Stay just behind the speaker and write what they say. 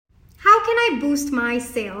can I boost my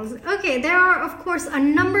sales? Okay, there are of course a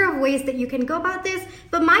number of ways that you can go about this,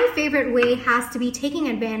 but my favorite way has to be taking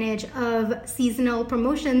advantage of seasonal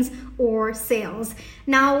promotions or sales.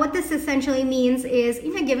 Now, what this essentially means is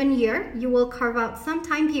in a given year, you will carve out some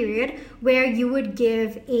time period where you would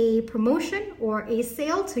give a promotion or a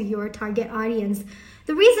sale to your target audience.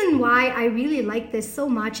 The reason why I really like this so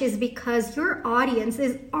much is because your audience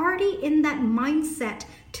is already in that mindset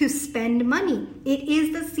to spend money. It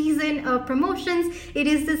is the season of promotions. It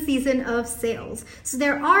is the season of sales. So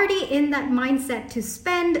they're already in that mindset to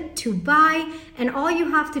spend, to buy, and all you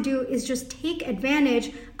have to do is just take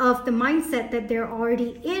advantage of the mindset that they're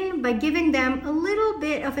already in by giving them a little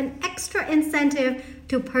bit of an extra incentive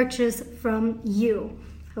to purchase from you.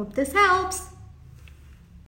 Hope this helps.